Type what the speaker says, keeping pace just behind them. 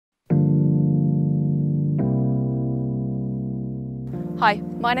Hi,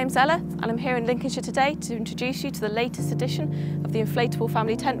 my name's Ella and I'm here in Lincolnshire today to introduce you to the latest edition of the inflatable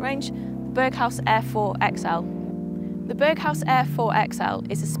family tent range, the Berghaus Air 4 XL. The Berghaus Air 4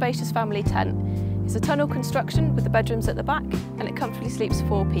 XL is a spacious family tent. It's a tunnel construction with the bedrooms at the back and it comfortably sleeps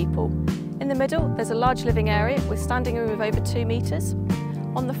 4 people. In the middle there's a large living area with standing room of over 2 metres.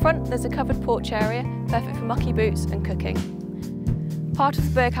 On the front there's a covered porch area, perfect for mucky boots and cooking. Part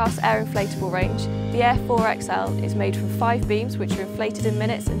of the Berghaus Air inflatable range, the Air 4 XL is made from 5 beams which are inflated in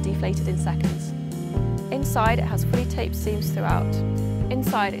minutes and deflated in seconds. Inside it has fully taped seams throughout.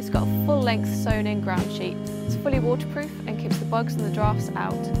 Inside it's got a full-length sewn-in ground sheet. It's fully waterproof and keeps the bugs and the drafts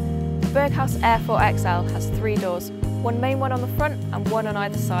out. The Berghaus Air 4 XL has 3 doors, one main one on the front and one on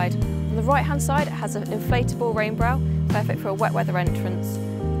either side. On the right-hand side it has an inflatable rain brow, perfect for a wet weather entrance.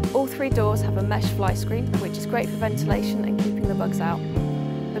 All 3 doors have a mesh fly screen, which is great for ventilation and keeping the bugs out.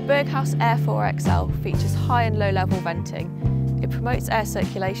 The Berghaus Air 4 XL features high and low level venting. It promotes air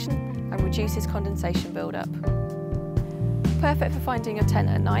circulation and reduces condensation build-up. Perfect for finding your tent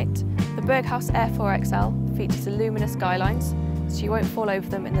at night, the Berghaus Air 4 XL features luminous skylines, so you won't fall over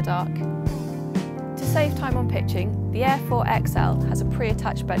them in the dark. To save time on pitching, the Air 4 XL has a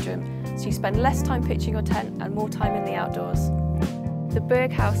pre-attached bedroom, so you spend less time pitching your tent and more time in the outdoors. The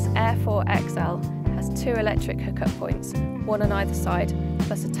Berghaus Air 4 XL has 2 electric hookup points, one on either side,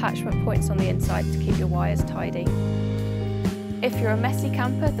 plus attachment points on the inside to keep your wires tidy. If you're a messy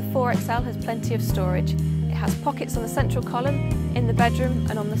camper, the 4XL has plenty of storage. It has pockets on the central column, in the bedroom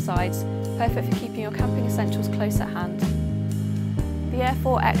and on the sides, perfect for keeping your camping essentials close at hand. The Air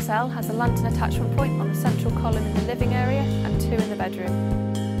 4 XL has a lantern attachment point on the central column in the living area and 2 in the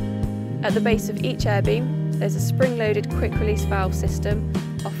bedroom. At the base of each air beam, there's a spring-loaded quick-release valve system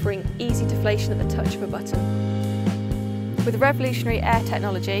offering easy deflation at the touch of a button. With revolutionary air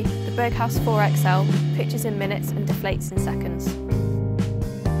technology, the Berghaus 4 XL pitches in minutes and deflates in seconds.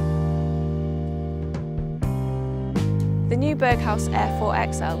 The new Berghaus Air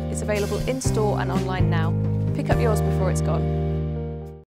 4 XL is available in-store and online now. Pick up yours before it's gone.